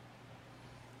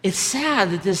 It's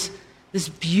sad that this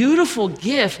beautiful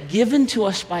gift given to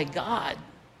us by God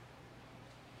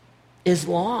is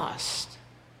lost.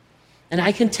 And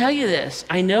I can tell you this,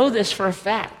 I know this for a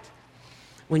fact.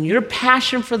 When your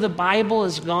passion for the Bible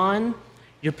is gone,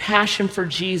 your passion for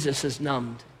Jesus is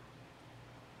numbed.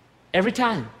 Every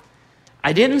time.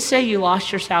 I didn't say you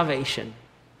lost your salvation.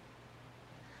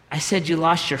 I said you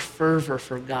lost your fervor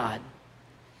for God.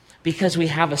 Because we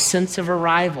have a sense of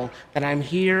arrival that I'm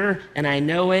here and I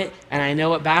know it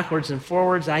backwards and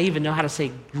forwards. I even know how to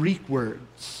say Greek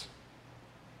words.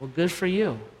 Well, good for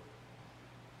you.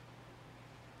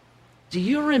 Do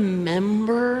you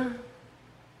remember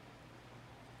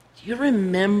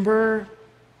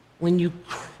when you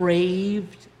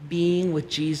craved being with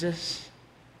Jesus?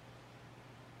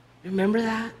 You remember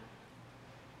that?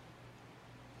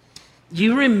 Do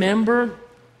you remember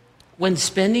when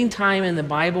spending time in the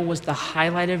Bible was the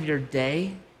highlight of your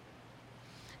day?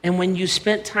 And when you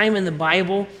spent time in the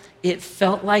Bible, it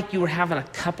felt like you were having a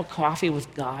cup of coffee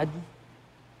with God?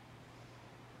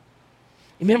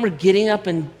 You remember getting up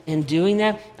and doing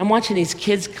that? I'm watching these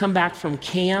kids come back from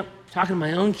camp, talking to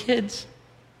my own kids,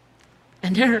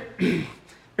 and they're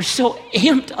so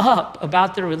amped up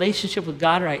about their relationship with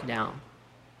God right now.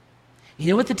 You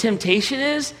know what the temptation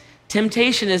is?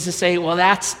 Temptation is to say, well,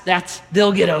 that's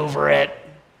they'll get over it.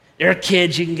 They're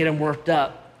kids, you can get them worked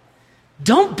up.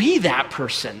 Don't be that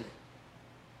person.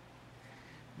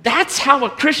 That's how a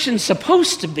Christian's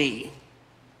supposed to be.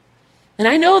 And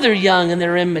I know they're young and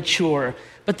they're immature,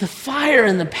 but the fire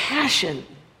and the passion,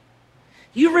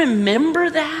 you remember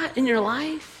that in your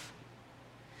life?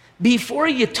 Before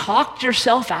you talked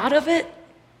yourself out of it,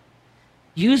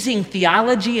 using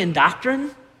theology and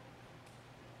doctrine?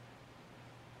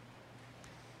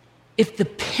 If the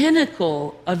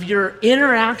pinnacle of your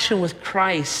interaction with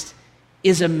Christ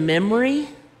is a memory,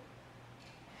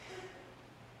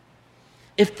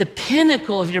 if the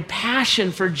pinnacle of your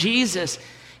passion for Jesus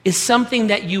is something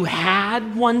that you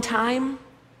had one time,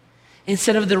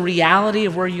 instead of the reality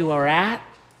of where you are at,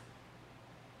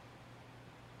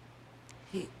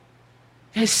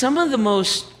 guys, some of the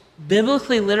most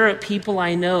biblically literate people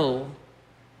I know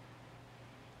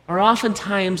are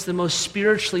oftentimes the most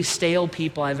spiritually stale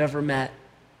people I've ever met.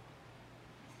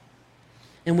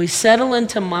 And we settle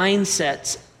into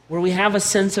mindsets where we have a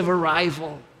sense of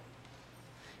arrival.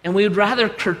 And we would rather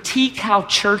critique how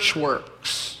church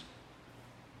works.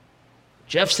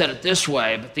 Jeff said it this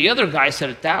way, but the other guy said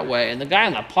it that way. And the guy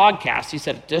on the podcast, he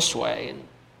said it this way. And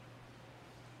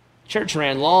church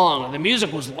ran long, and the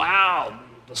music was loud.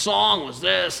 The song was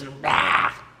this, and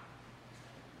blah.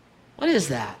 What is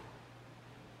that?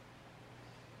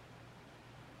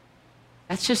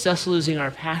 That's just us losing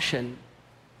our passion.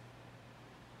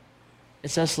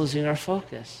 It's us losing our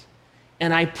focus.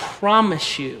 And I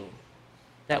promise you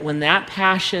that when that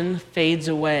passion fades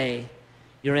away,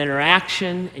 your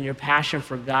interaction and your passion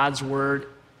for God's word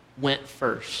went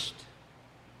first.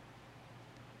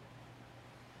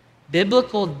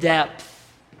 Biblical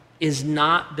depth is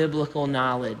not biblical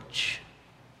knowledge.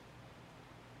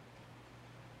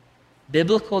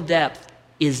 Biblical depth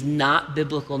is not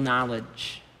biblical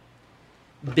knowledge.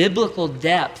 Biblical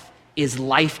depth is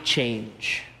life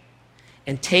change.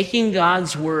 And taking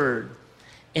God's word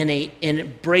and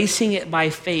embracing it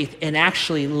by faith and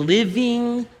actually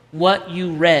living what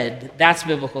you read, that's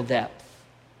biblical depth.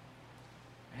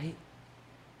 Right?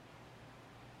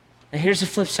 Now here's the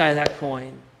flip side of that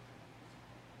coin.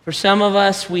 For some of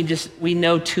us, we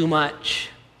know too much,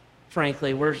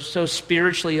 frankly. We're so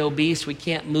spiritually obese, we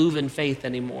can't move in faith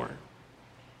anymore.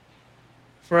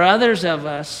 For others of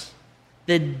us,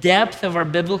 the depth of our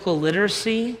biblical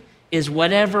literacy is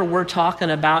whatever we're talking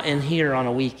about in here on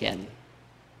a weekend.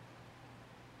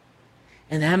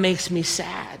 And that makes me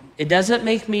sad. It doesn't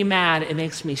make me mad, it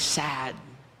makes me sad.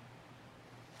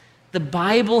 The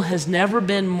Bible has never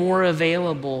been more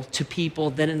available to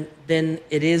people than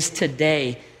it is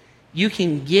today. You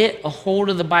can get a hold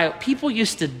of the Bible. People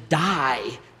used to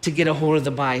die to get a hold of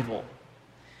the Bible.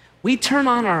 We turn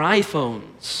on our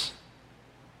iPhones.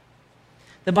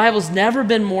 The Bible's never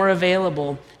been more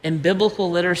available, and biblical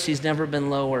literacy's never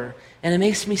been lower. And it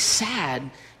makes me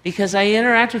sad because I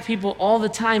interact with people all the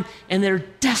time, and they're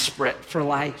desperate for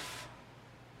life.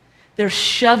 They're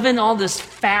shoving all this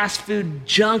fast food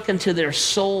junk into their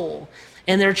soul,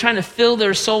 and they're trying to fill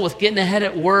their soul with getting ahead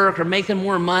at work or making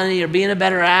more money or being a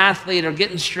better athlete or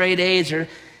getting straight A's or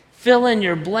fill in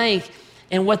your blank.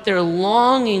 And what they're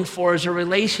longing for is a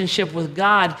relationship with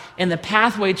God, and the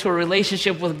pathway to a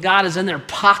relationship with God is in their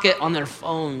pocket on their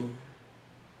phone.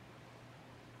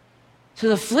 So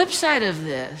the flip side of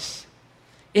this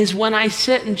is when I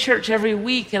sit in church every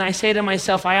week and I say to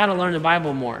myself, I ought to learn the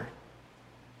Bible more.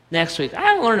 Next week, I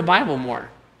ought to learn the Bible more.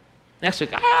 Next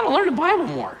week, I ought to learn the Bible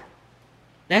more.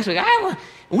 Next week,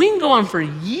 we can go on for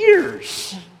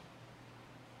years.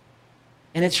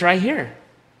 And it's right here.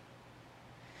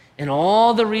 And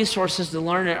all the resources to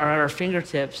learn it are at our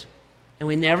fingertips, and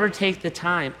we never take the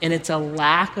time. And it's a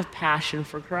lack of passion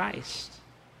for Christ.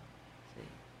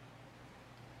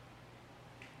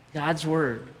 God's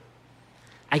Word.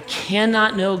 I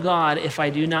cannot know God if I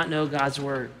do not know God's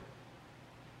Word.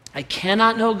 I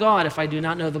cannot know God if I do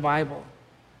not know the Bible.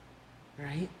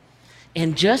 Right?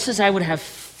 And just as I would have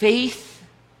faith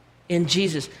in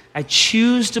Jesus, I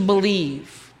choose to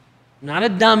believe. I'm not a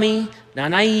dummy,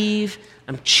 not naive.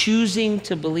 I'm choosing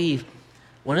to believe.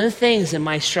 One of the things in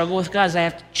my struggle with God is I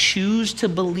have to choose to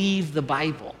believe the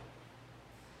Bible.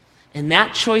 And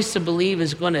that choice to believe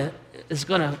is going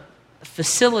to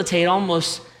facilitate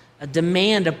almost a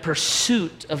demand, a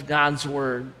pursuit of God's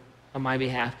Word on my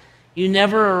behalf. You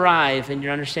never arrive in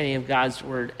your understanding of God's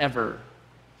Word, ever.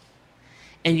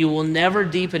 And you will never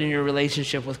deepen in your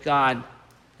relationship with God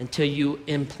until you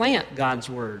implant God's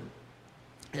Word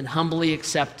and humbly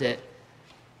accept it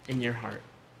in your heart.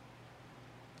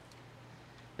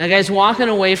 Now, guys, walking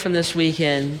away from this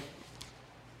weekend,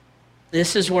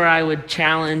 this is where I would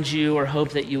challenge you or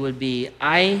hope that you would be.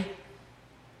 I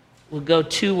will go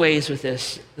two ways with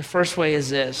this. The first way is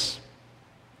this.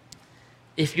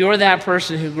 If you're that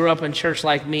person who grew up in church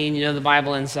like me and you know the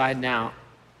Bible inside and out,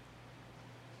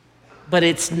 but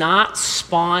it's not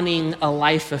spawning a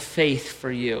life of faith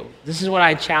for you, this is what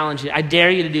I challenge you. I dare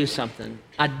you to do something.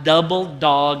 I double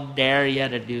dog dare you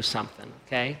to do something,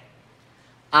 okay?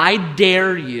 I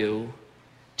dare you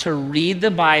to read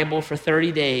the Bible for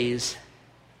 30 days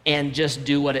and just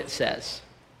do what it says.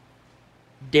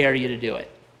 Dare you to do it.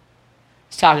 I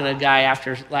was talking to a guy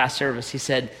after last service. He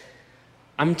said,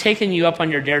 I'm taking you up on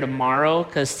your dare tomorrow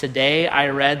because today I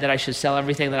read that I should sell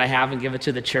everything that I have and give it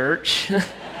to the church.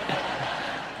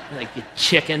 Like, you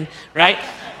chicken, right?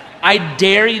 I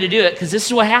dare you to do it because this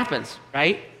is what happens,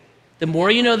 right? The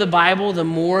more you know the Bible, the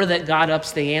more that God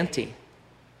ups the ante.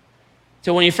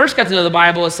 So when you first got to know the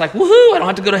Bible, it's like, woohoo, I don't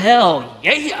have to go to hell.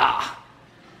 Yeah.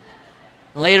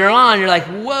 Later on, you're like,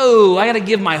 whoa, I got to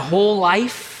give my whole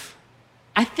life.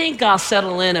 I think I'll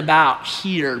settle in about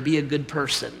here, be a good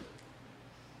person.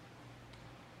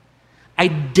 I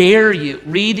dare you,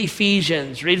 read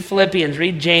Ephesians, read Philippians,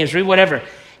 read James, read whatever,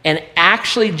 and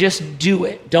actually just do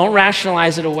it. Don't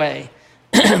rationalize it away.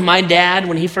 My dad,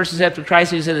 when he first accepted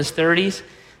Christ, he was in his 30s.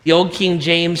 The old King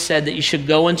James said that you should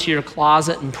go into your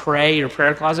closet and pray, your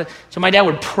prayer closet. So my dad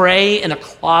would pray in a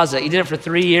closet. He did it for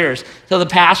 3 years. So the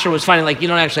pastor was finding, like, you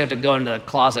don't actually have to go into the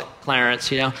closet,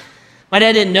 Clarence, you know. My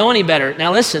dad didn't know any better.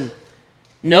 Now listen,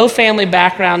 no family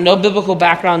background, no biblical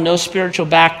background, no spiritual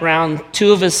background.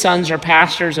 2 of his sons are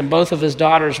pastors and both of his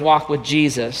daughters walk with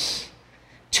Jesus.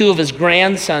 2 of his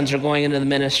grandsons are going into the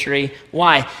ministry.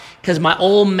 Why? Because my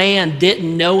old man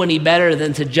didn't know any better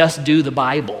than to just do the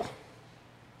Bible.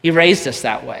 He raised us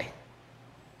that way.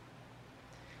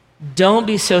 Don't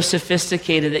be so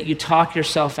sophisticated that you talk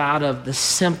yourself out of the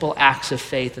simple acts of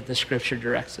faith that the Scripture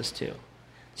directs us to.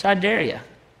 So I dare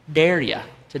you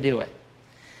to do it.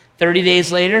 30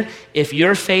 days later, if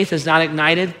your faith is not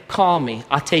ignited, call me.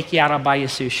 I'll take you out, I'll buy you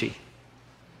sushi.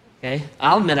 Okay?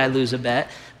 I'll admit I lose a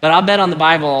bet, but I'll bet on the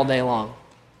Bible all day long.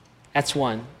 That's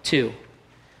 1. 2.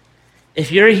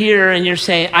 If you're here and you're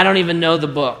saying, I don't even know the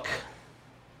book.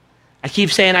 I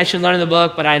keep saying I should learn the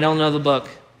book, but I don't know the book.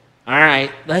 All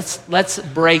right, let's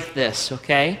break this,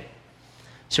 okay?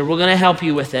 So we're going to help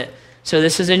you with it. So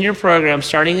this is in your program.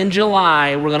 Starting in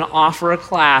July, we're going to offer a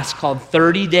class called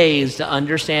 30 Days to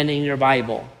Understanding Your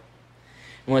Bible.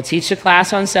 And we'll teach the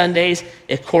class on Sundays.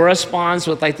 It corresponds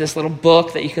with like this little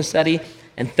book that you can study.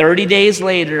 And 30 days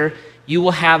later, you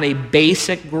will have a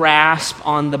basic grasp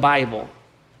on the Bible.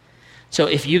 So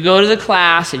if you go to the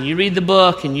class and you read the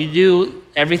book and you do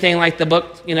everything like the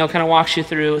book, kind of walks you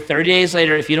through, 30 days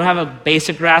later, if you don't have a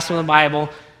basic grasp on the Bible,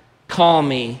 call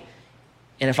me.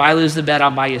 And if I lose the bet,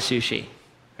 I'll buy you sushi,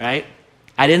 right?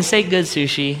 I didn't say good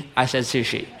sushi. I said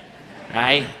sushi,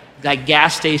 right? Like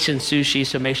gas station sushi,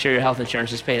 so make sure your health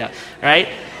insurance is paid out, right?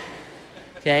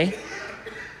 Okay?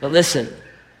 But listen,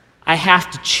 I have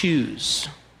to choose.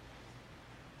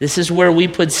 This is where we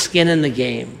put skin in the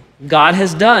game. God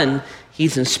has done.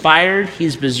 He's inspired,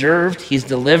 he's preserved, he's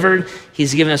delivered,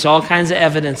 he's given us all kinds of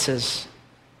evidences,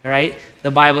 all right? The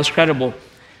Bible is credible.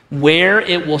 Where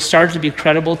it will start to be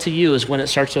credible to you is when it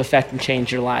starts to affect and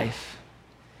change your life.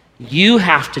 You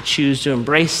have to choose to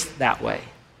embrace that way,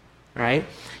 all right?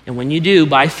 And when you do,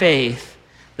 by faith,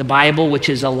 The Bible, which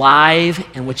is alive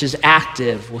and which is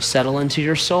active, will settle into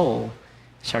your soul,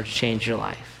 start to change your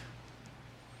life.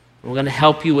 We're going to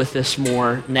help you with this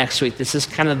more next week. This is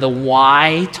kind of the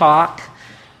why talk.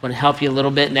 I'm going to help you a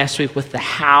little bit next week with the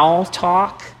how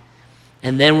talk.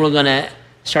 And then we're going to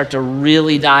start to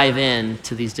really dive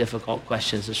into these difficult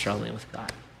questions of struggling with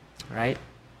God. All right?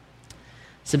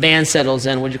 As the band settles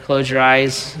in, would you close your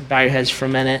eyes, bow your heads for a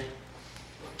minute?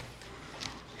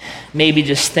 Maybe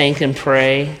just think and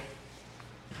pray.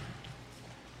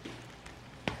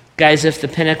 Guys, if the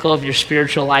pinnacle of your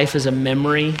spiritual life is a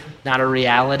memory, not a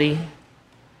reality,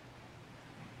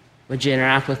 would you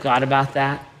interact with God about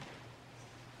that?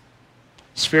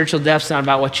 Spiritual depth's not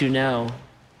about what you know.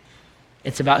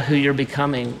 It's about who you're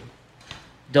becoming.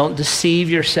 Don't deceive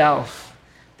yourself.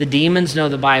 The demons know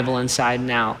the Bible inside and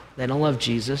out. They don't love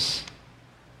Jesus.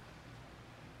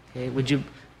 Okay, would you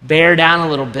bear down a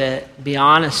little bit, be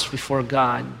honest before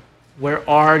God? Where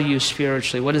are you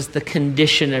spiritually? What is the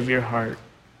condition of your heart?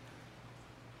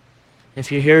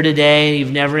 If you're here today and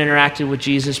you've never interacted with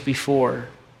Jesus before,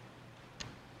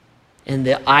 and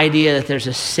the idea that there's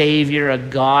a Savior, a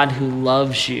God who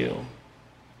loves you,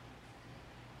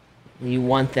 and you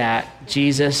want that.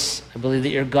 Jesus, I believe that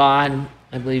you're God.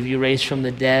 I believe you raised from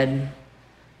the dead.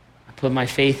 I put my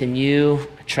faith in you.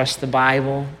 I trust the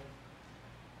Bible.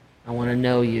 I want to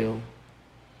know you.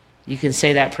 You can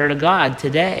say that prayer to God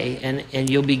today, and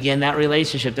you'll begin that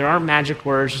relationship. There aren't magic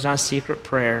words. There's not a secret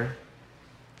prayer.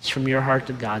 It's from your heart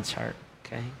to God's heart,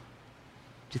 okay?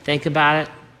 Do you think about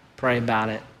it? Pray about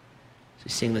it. So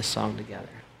we sing this song together.